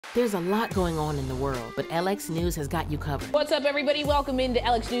There's a lot going on in the world, but LX News has got you covered. What's up, everybody? Welcome into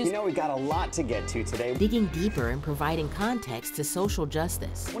LX News. You know, we got a lot to get to today. Digging deeper and providing context to social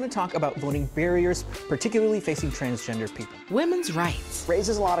justice. I want to talk about voting barriers, particularly facing transgender people. Women's rights.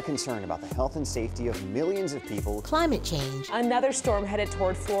 Raises a lot of concern about the health and safety of millions of people. Climate change. Another storm headed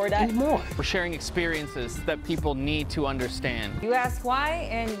toward Florida. And more. We're sharing experiences that people need to understand. You ask why,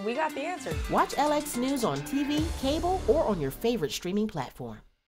 and we got the answer. Watch LX News on TV, cable, or on your favorite streaming platform.